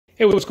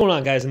Hey, what's going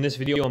on, guys? In this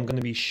video, I'm going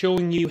to be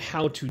showing you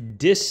how to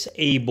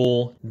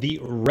disable the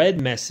red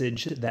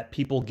message that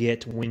people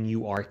get when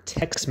you are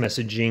text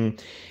messaging,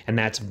 and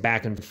that's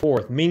back and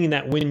forth, meaning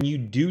that when you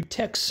do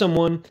text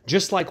someone,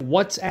 just like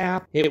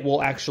WhatsApp, it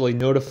will actually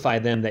notify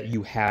them that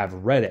you have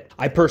read it.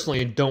 I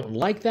personally don't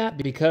like that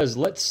because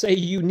let's say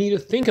you need to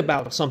think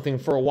about something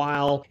for a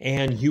while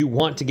and you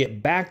want to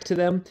get back to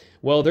them.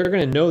 Well, they're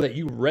going to know that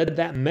you read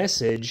that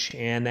message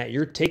and that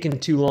you're taking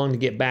too long to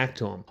get back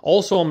to them.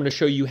 Also, I'm going to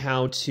show you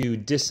how to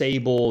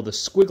disable the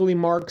squiggly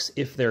marks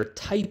if they're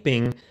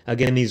typing.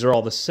 Again, these are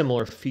all the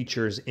similar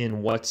features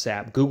in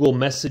WhatsApp. Google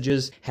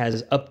Messages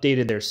has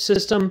updated their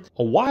system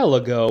a while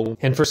ago,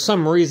 and for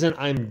some reason,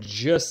 I'm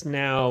just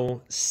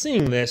now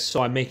seeing this,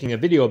 so I'm making a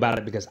video about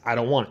it because I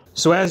don't want it.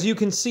 So as you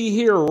can see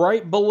here,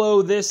 right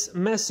below this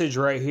message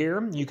right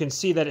here, you can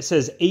see that it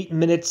says 8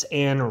 minutes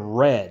and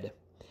red.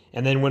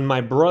 And then when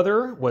my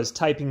brother was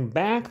typing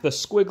back, the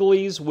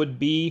squigglies would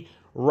be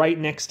right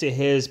next to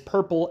his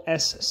purple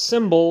S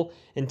symbol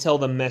until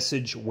the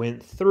message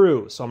went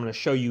through. So I'm going to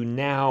show you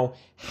now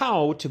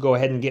how to go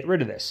ahead and get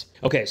rid of this.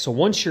 Okay, so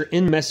once you're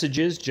in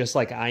messages, just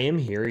like I am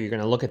here, you're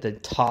going to look at the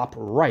top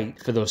right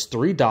for those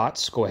three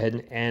dots. Go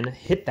ahead and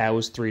hit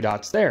those three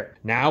dots there.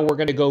 Now we're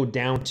going to go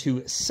down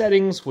to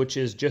settings, which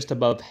is just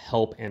above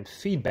help and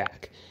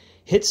feedback.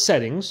 Hit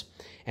settings,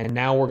 and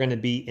now we're going to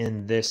be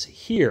in this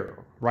here.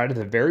 Right at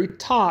the very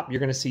top, you're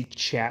going to see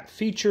chat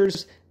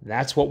features.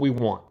 That's what we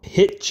want.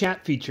 Hit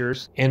chat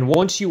features, and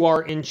once you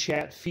are in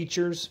chat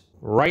features,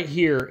 right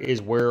here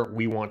is where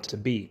we want to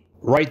be.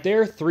 Right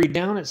there, 3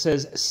 down, it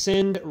says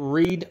send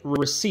read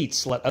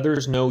receipts. Let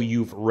others know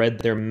you've read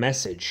their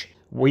message.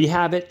 We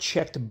have it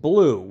checked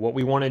blue. What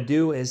we want to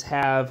do is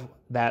have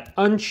that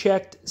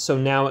unchecked, so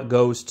now it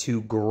goes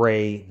to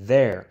gray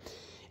there.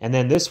 And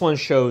then this one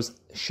shows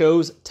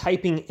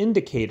typing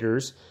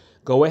indicators.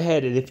 Go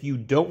ahead, and if you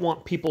don't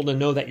want people to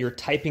know that you're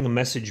typing a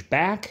message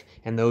back,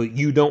 and though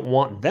you don't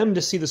want them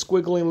to see the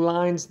squiggly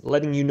lines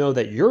letting you know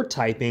that you're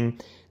typing,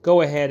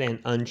 go ahead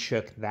and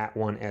uncheck that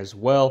one as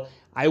well.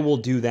 I will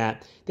do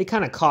that. They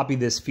kind of copy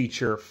this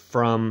feature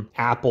from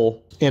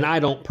Apple, and I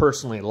don't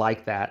personally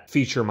like that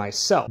feature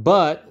myself.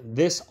 But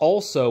this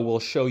also will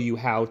show you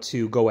how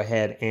to go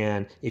ahead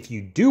and, if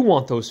you do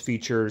want those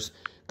features,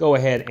 go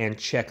ahead and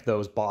check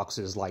those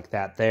boxes like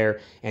that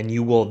there, and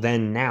you will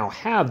then now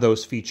have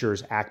those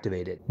features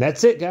activated.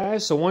 That's it,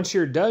 guys. So once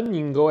you're done, you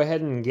can go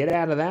ahead and get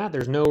out of that.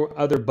 There's no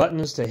other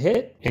buttons to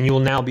hit, and you will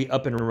now be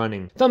up and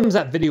running. Thumbs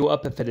that video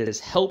up if it has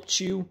helped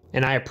you,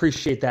 and I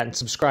appreciate that, and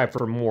subscribe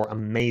for more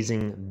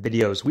amazing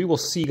videos. We will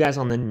see you guys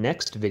on the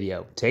next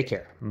video. Take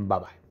care.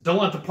 Bye-bye.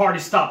 Don't let the party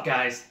stop,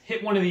 guys.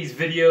 Hit one of these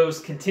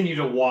videos, continue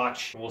to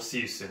watch, and we'll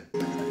see you soon.